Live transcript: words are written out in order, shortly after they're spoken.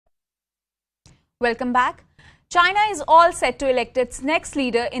Welcome back. China is all set to elect its next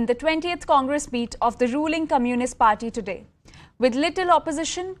leader in the 20th Congress meet of the ruling Communist Party today. With little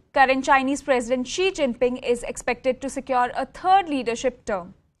opposition, current Chinese President Xi Jinping is expected to secure a third leadership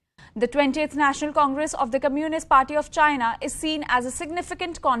term. The 20th National Congress of the Communist Party of China is seen as a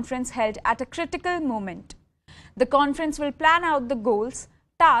significant conference held at a critical moment. The conference will plan out the goals,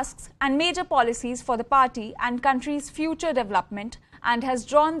 tasks and major policies for the party and country's future development and has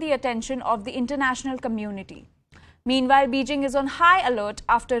drawn the attention of the international community. Meanwhile, Beijing is on high alert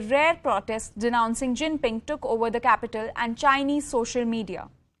after rare protests denouncing Jinping took over the capital and Chinese social media.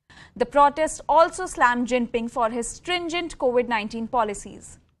 The protests also slammed Jinping for his stringent COVID-19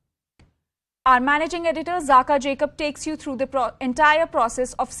 policies. Our managing editor Zaka Jacob takes you through the entire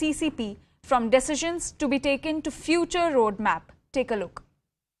process of CCP, from decisions to be taken to future roadmap. Take a look.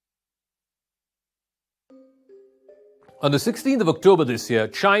 On the 16th of October this year,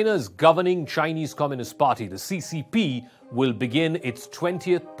 China's governing Chinese Communist Party, the CCP, will begin its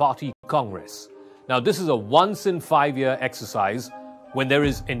 20th Party Congress. Now, this is a once-in-5-year exercise when there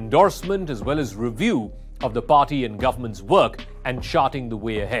is endorsement as well as review of the party and government's work and charting the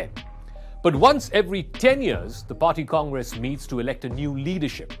way ahead. But once every 10 years, the Party Congress meets to elect a new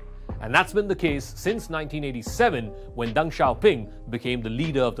leadership. And that's been the case since 1987, when Deng Xiaoping became the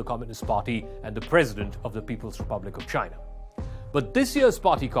leader of the Communist Party and the president of the People's Republic of China. But this year's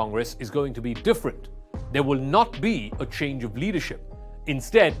Party Congress is going to be different. There will not be a change of leadership.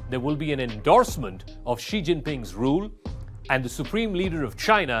 Instead, there will be an endorsement of Xi Jinping's rule, and the Supreme Leader of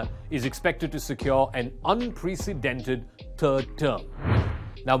China is expected to secure an unprecedented third term.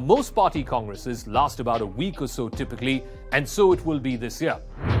 Now, most party congresses last about a week or so typically, and so it will be this year.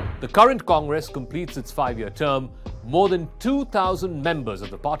 The current Congress completes its 5-year term. More than 2,000 members of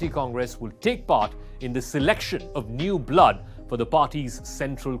the Party Congress will take part in the selection of new blood for the party's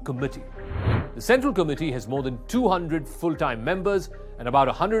Central Committee. The Central Committee has more than 200 full-time members and about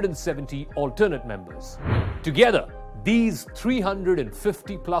 170 alternate members. Together, these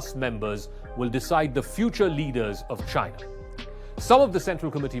 350-plus members will decide the future leaders of China. Some of the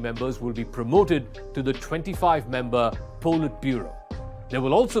Central Committee members will be promoted to the 25-member Politburo. There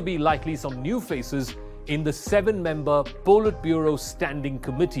will also be likely some new faces in the 7-member Politburo Standing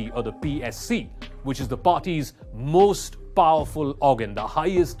Committee, or the PSC, which is the party's most powerful organ, the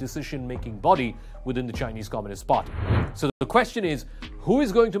highest decision-making body within the Chinese Communist Party. So the question is, who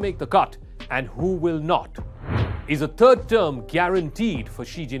is going to make the cut and who will not? Is a third term guaranteed for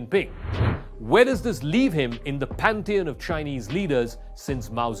Xi Jinping? Where does this leave him in the pantheon of Chinese leaders since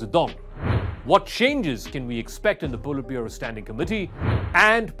Mao Zedong? What changes can we expect in the Politburo Standing Committee?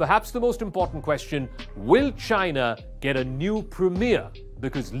 And perhaps the most important question, will China get a new premier?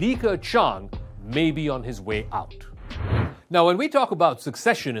 Because Li Keqiang may be on his way out. Now, when we talk about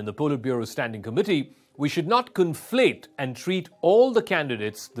succession in the Politburo Standing Committee, we should not conflate and treat all the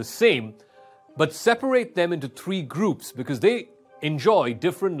candidates the same, but separate them into 3 groups because they enjoy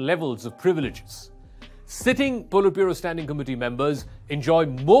different levels of privileges. Sitting Politburo Standing Committee members enjoy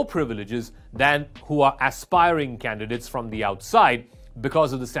more privileges than who are aspiring candidates from the outside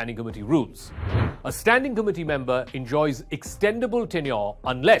because of the Standing Committee rules. A Standing Committee member enjoys extendable tenure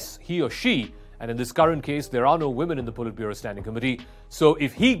unless he or she, and in this current case there are no women in the Politburo Standing Committee, so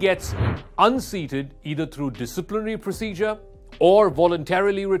if he gets unseated either through disciplinary procedure or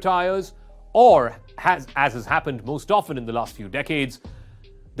voluntarily retires, or as has happened most often in the last few decades,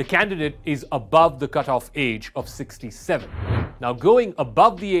 the candidate is above the cutoff age of 67. Now, going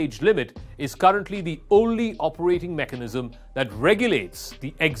above the age limit is currently the only operating mechanism that regulates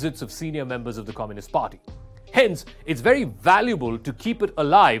the exits of senior members of the Communist Party. Hence, it's very valuable to keep it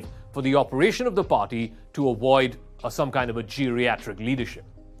alive for the operation of the party to avoid some kind of a geriatric leadership.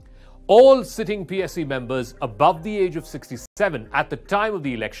 All sitting PSC members above the age of 67 at the time of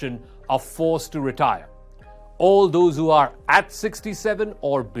the election are forced to retire. All those who are at 67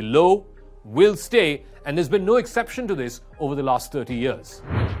 or below will stay, and there's been no exception to this over the last 30 years.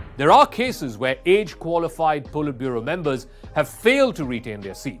 There are cases where age-qualified Politburo members have failed to retain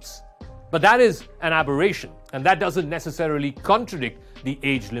their seats. But that is an aberration, and that doesn't necessarily contradict the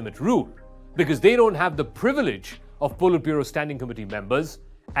age limit rule, because they don't have the privilege of Politburo Standing Committee members,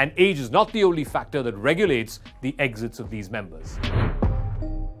 and age is not the only factor that regulates the exits of these members.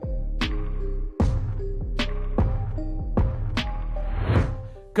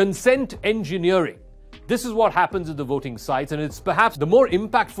 Consent engineering. This is what happens at the voting sites, and it's perhaps the more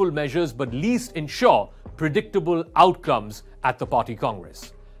impactful measures but least ensure predictable outcomes at the Party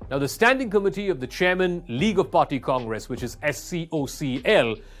Congress. Now, the Standing Committee of the Chairman League of Party Congress, which is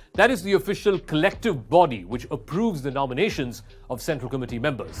SCOCL, that is the official collective body which approves the nominations of Central Committee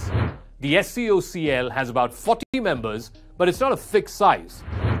members. The SCOCL has about 40 members, but it's not a fixed size.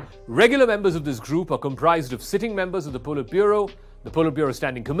 Regular members of this group are comprised of sitting members of the Politburo, the Politburo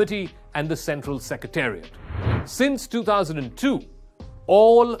Standing Committee, and the Central Secretariat. Since 2002,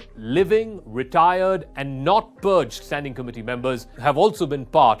 all living, retired, and not purged Standing Committee members have also been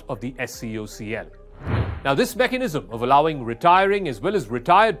part of the SCOCL. Now, this mechanism of allowing retiring as well as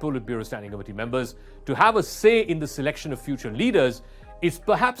retired Politburo Standing Committee members to have a say in the selection of future leaders is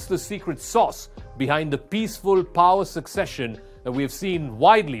perhaps the secret sauce behind the peaceful power succession that we have seen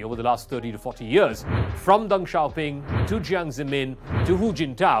widely over the last 30 to 40 years, from Deng Xiaoping to Jiang Zemin to Hu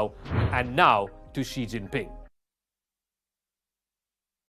Jintao and now to Xi Jinping.